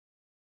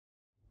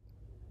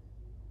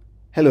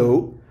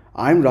Hello,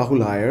 I'm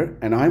Rahul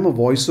and I'm a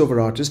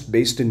voiceover artist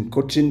based in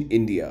Cochin,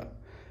 India.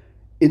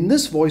 In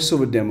this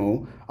voiceover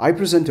demo, I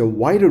present a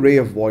wide array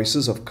of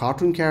voices of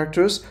cartoon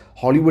characters,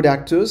 Hollywood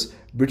actors,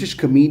 British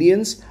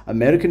comedians,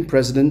 American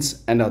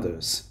presidents, and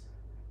others.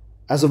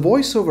 As a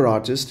voiceover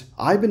artist,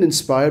 I've been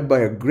inspired by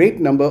a great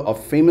number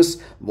of famous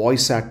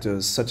voice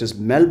actors such as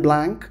Mel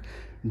Blanc,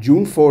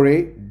 June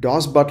Foray,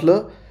 Daws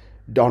Butler,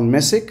 Don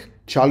Messick,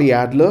 Charlie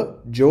Adler,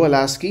 Joe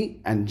Alaskey,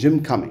 and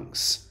Jim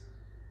Cummings.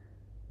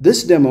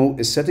 This demo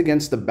is set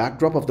against the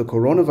backdrop of the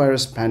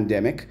coronavirus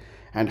pandemic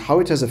and how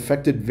it has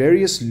affected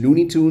various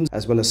Looney Tunes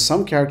as well as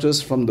some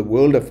characters from the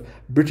world of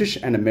British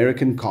and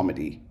American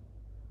comedy.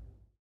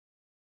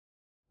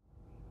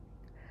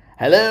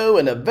 Hello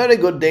and a very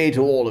good day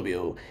to all of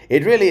you.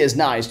 It really is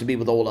nice to be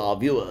with all our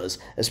viewers,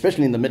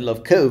 especially in the middle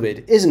of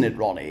COVID, isn't it,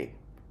 Ronnie?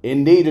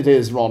 Indeed it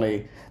is,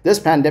 Ronnie. This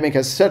pandemic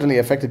has certainly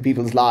affected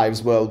people's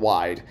lives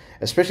worldwide,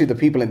 especially the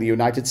people in the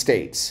United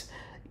States.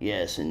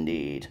 Yes,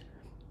 indeed.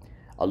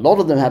 A lot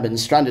of them have been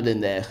stranded in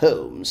their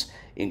homes,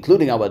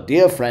 including our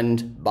dear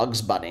friend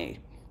Bugs Bunny.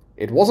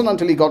 It wasn't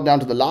until he got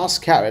down to the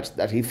last carrot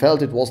that he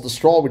felt it was the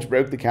straw which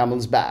broke the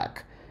camel's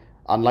back,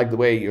 unlike the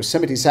way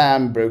Yosemite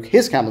Sam broke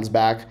his camel's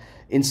back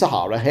in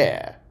Sahara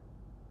Hair.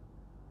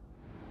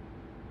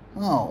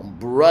 Oh,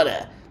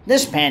 brother,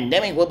 this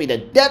pandemic will be the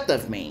death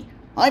of me.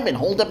 I've been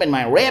holed up in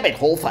my rabbit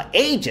hole for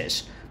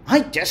ages.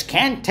 I just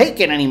can't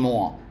take it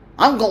anymore.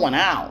 I'm going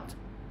out.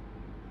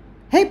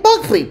 Hey,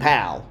 Bugfree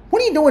pal,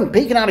 what are you doing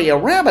peeking out of your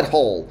rabbit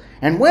hole?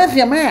 And where's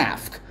your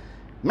mask?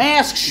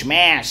 Mask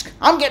schmask.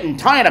 I'm getting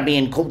tired of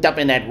being cooped up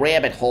in that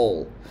rabbit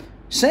hole.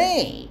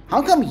 Say,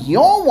 how come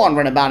you're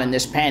wandering about in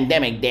this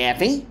pandemic,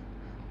 Daffy?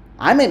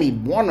 I may be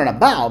wandering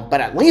about, but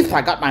at least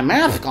I got my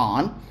mask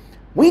on.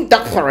 We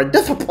ducks are a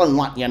disciplined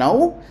lot, you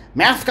know.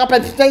 Mask up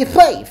and stay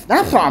safe.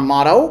 That's our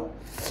motto.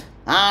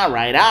 All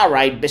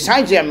right.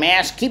 Besides your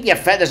mask, keep your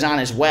feathers on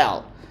as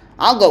well.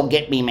 I'll go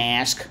get me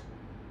mask.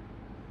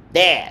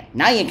 There,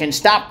 now you can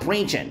stop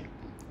preaching.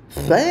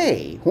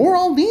 Say, who are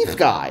all these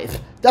guys?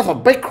 There's a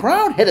big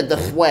crowd headed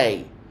this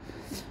way.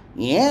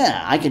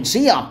 Yeah, I can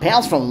see our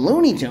pals from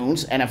Looney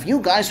Tunes and a few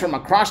guys from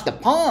across the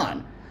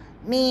pond.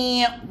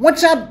 Me,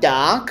 what's up,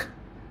 Doc?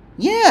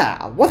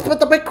 Yeah, what's with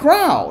the big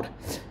crowd?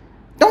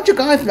 Don't you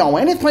guys know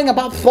anything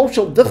about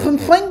social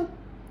distancing?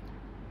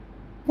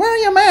 Where are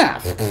your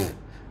masks?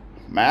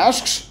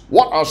 Masks?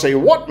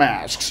 What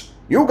masks?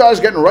 You guys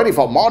getting ready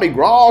for Mardi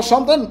Gras or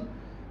something?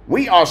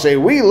 We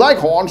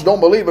Leghorns don't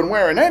believe in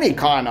wearing any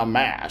kind of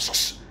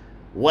masks.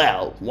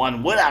 Well,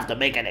 one would have to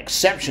make an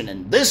exception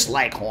in this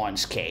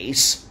Leghorn's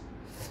case.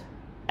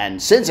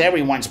 And since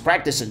everyone's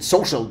practicing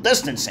social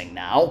distancing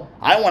now,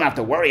 I won't have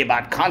to worry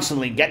about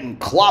constantly getting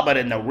clobbered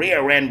in the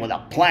rear end with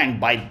a plank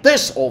by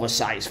this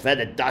oversized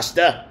feathered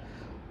duster.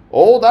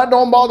 Oh, that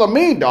don't bother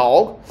me,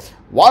 dog.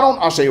 Why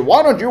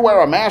don't you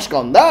wear a mask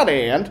on that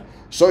end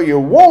so you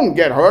won't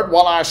get hurt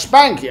while I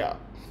spank you?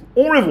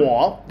 Au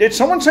revoir. Did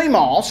someone say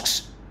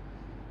masks?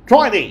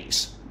 Try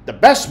these. The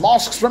best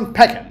masks from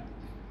Pekin.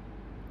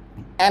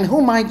 And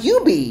who might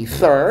you be,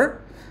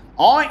 sir?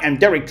 I am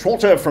Derek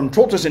Trotter from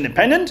Trotter's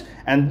Independent,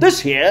 and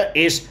this here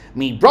is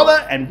me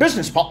brother and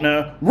business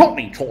partner,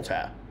 Rodney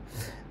Trotter.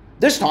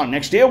 This time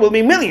next year we'll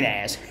be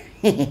millionaires.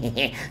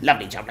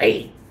 Lovely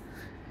jubbly.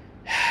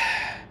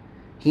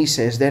 He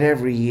says that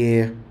every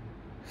year.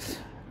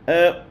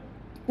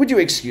 Would you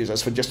excuse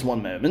us for just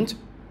one moment?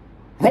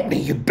 Rodney,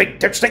 you big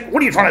dipstick,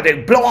 what are you trying to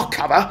do? Blow our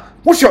cover?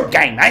 What's your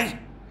game, eh?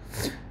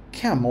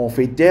 Come off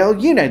it, Del.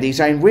 You know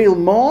these ain't real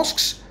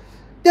masks.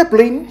 They're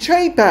bleeding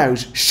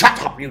cheapos. Shut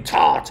up, you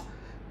tart.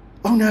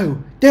 Oh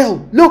no,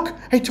 Del, look,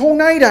 a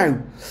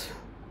tornado.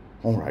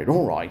 All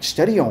right,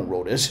 steady on,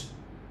 Rodders.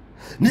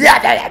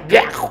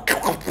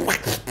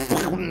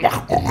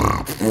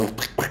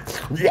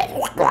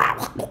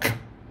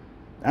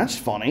 That's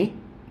funny.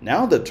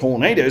 Now the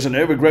tornado's an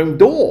overgrown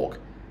dog.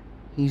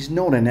 He's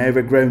not an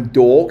overgrown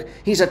dog.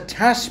 He's a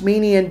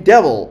Tasmanian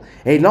devil,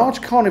 a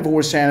large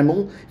carnivorous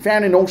animal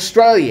found in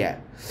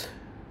Australia.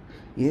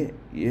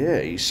 Yeah,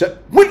 he said...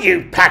 Will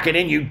you pack it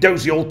in, you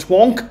dozy old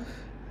twonk?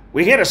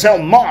 We're here to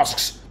sell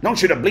masks, not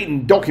shoot a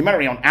bleeding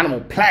documentary on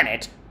Animal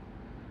Planet.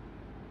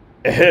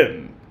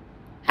 Ahem.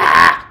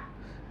 Ah!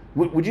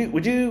 Would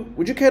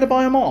you care to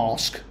buy a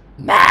mask?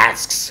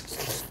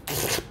 Masks!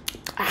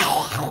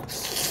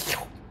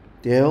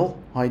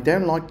 Del, I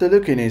don't like the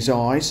look in his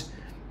eyes.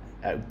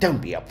 Oh,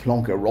 don't be a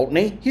plonker,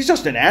 Rodney. He's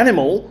just an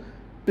animal.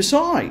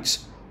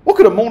 Besides, what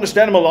could a modest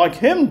animal like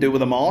him do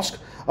with a mask,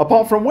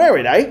 apart from wear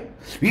it, eh?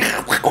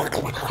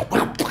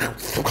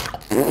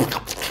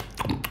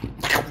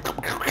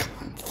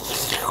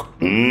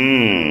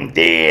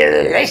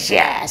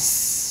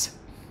 Delicious!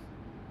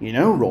 You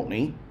know,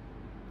 Rodney,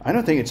 I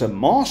don't think it's a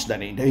mask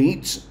that he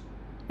needs.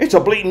 It's a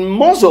bleeding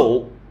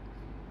muzzle.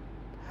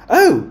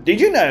 Oh, did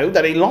you know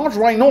that a large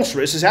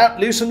rhinoceros is out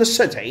loose in the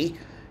city?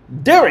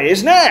 There he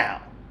is now.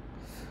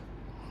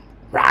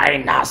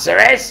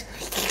 Rhinoceros?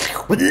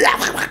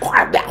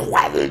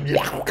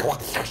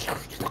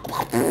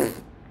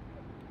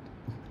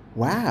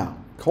 Wow,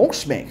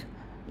 cosmic.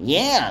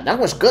 Yeah, that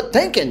was good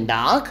thinking,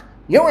 Doc.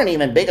 You're an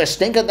even bigger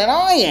stinker than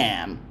I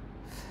am.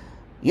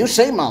 You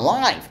saved my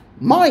life.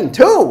 Mine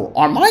too,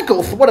 or my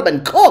goose would have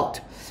been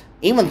cooked,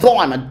 even though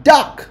I'm a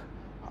duck.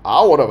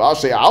 I would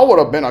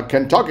have been a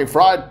Kentucky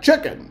Fried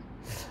Chicken.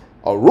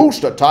 A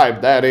rooster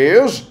type, that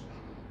is.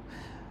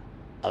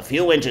 A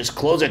few inches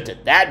closer to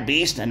that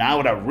beast, and I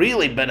would have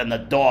really been in the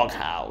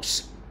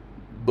doghouse.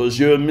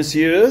 Bonjour,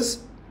 messieurs.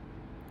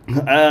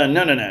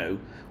 No.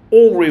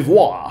 Au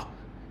revoir.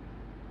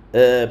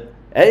 I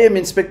am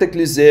Inspector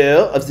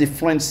Cluzer of the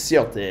French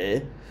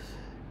Sûreté.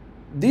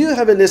 Do you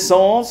have a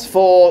license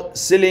for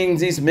selling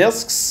these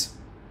milks?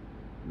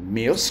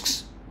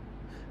 Milks?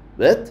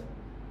 What?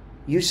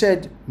 You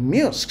said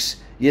milks.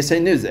 Yes, I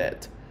knew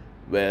that.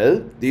 Well,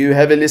 do you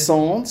have a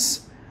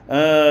license?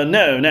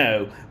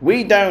 No.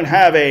 We don't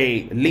have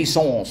a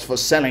license for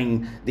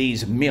selling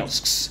these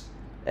milks.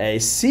 I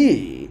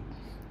see.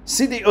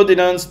 City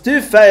Ordinance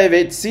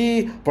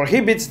 258C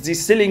prohibits the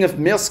selling of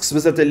milks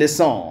without a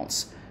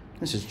license.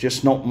 This is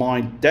just not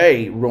my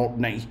day,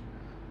 Rodney.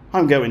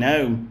 I'm going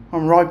home.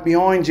 I'm right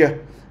behind you.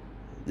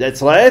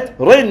 That's right.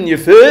 Run, you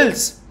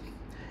fools.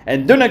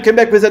 And do not come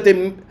back without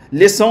a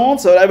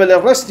license or I will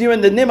arrest you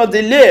in the name of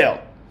the law.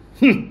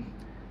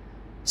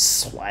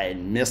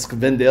 Swine milk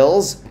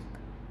vendors.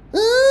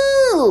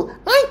 Ooh,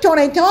 I thought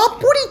I saw a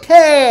putty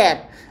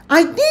tat.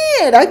 I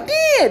did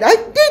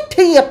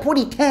see a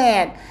putty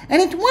tat,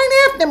 and it went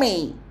after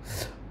me.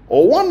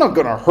 Oh, I'm not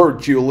gonna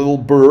hurt you, little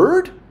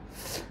bird.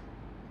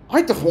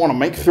 I just want to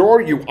make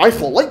sure you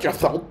isolate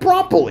yourself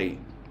properly.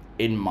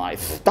 In my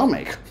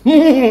stomach. I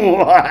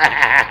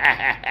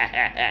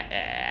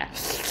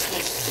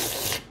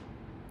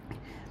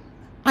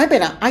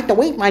have to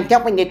wait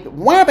myself in this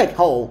rabbit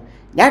hole.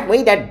 That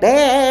way that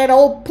bad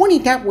old putty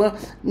tat will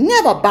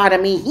never bother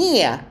me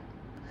here.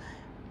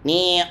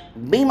 Yeah,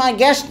 be my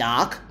guest,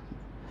 Doc.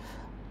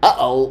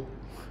 Uh-oh.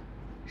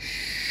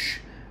 Shh.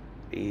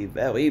 Be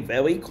very,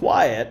 very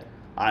quiet.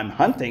 I'm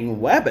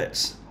hunting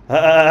rabbits.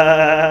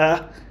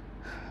 Aha!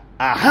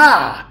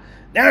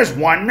 There's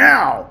one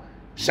now.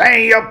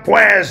 Say your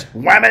prayers,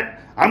 wabbit.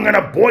 I'm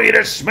gonna blow you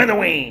to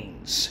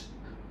smithereens.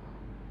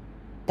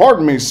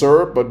 Pardon me,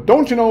 sir, but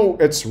don't you know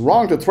it's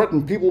wrong to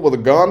threaten people with a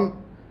gun?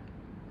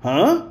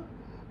 Huh?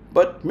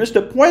 But,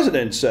 Mr.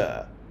 President,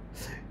 sir,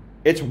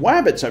 it's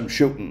rabbits I'm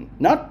shooting,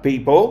 not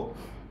people.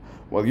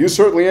 Well, you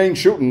certainly ain't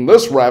shooting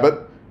this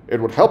rabbit.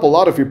 It would help a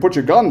lot if you put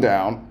your gun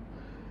down.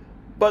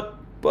 But,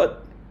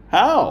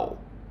 how?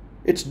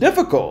 It's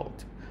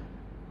difficult.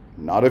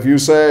 Not if you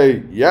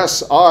say,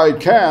 yes, I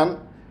can.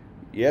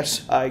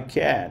 Yes, I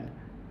can.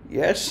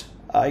 Yes,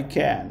 I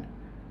can.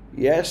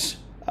 Yes,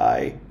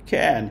 I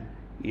can.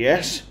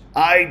 Yes,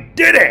 I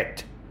did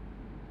it!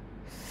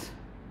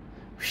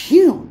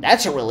 Phew,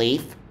 that's a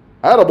relief.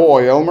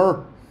 Attaboy,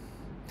 Elmer.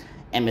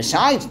 And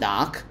besides,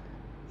 Doc,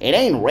 it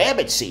ain't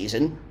rabbit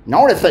season,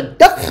 nor is it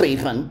duck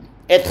season.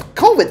 It's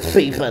COVID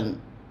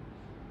season.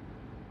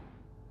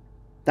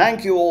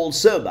 Thank you all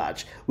so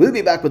much. We'll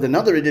be back with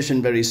another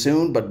edition very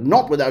soon, but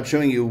not without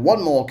showing you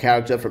one more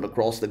character from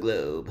across the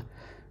globe.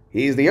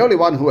 He's the only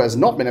one who has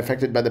not been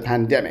affected by the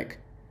pandemic.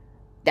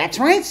 That's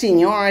right,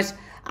 senors.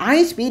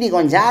 I, Speedy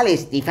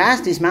Gonzales, the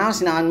fastest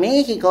mouse in all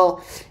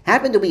Mexico,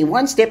 happen to be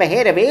one step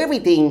ahead of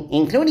everything,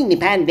 including the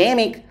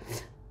pandemic.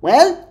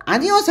 Well,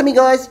 adios,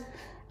 amigos.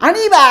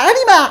 Arriba,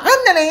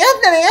 ándale.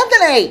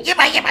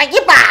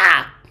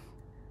 Yipa.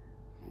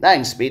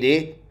 Thanks,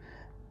 Speedy.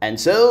 And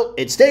so,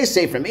 it stays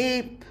safe from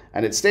me,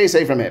 and it stays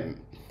safe from him.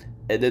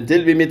 And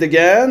until we meet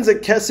again, the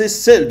casse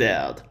est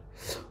silvered.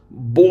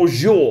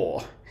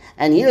 Bonjour.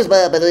 And here's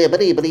my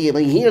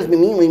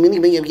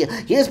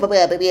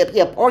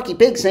Porky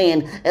Pig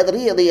saying,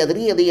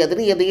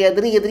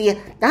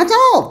 that's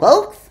all,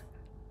 folks.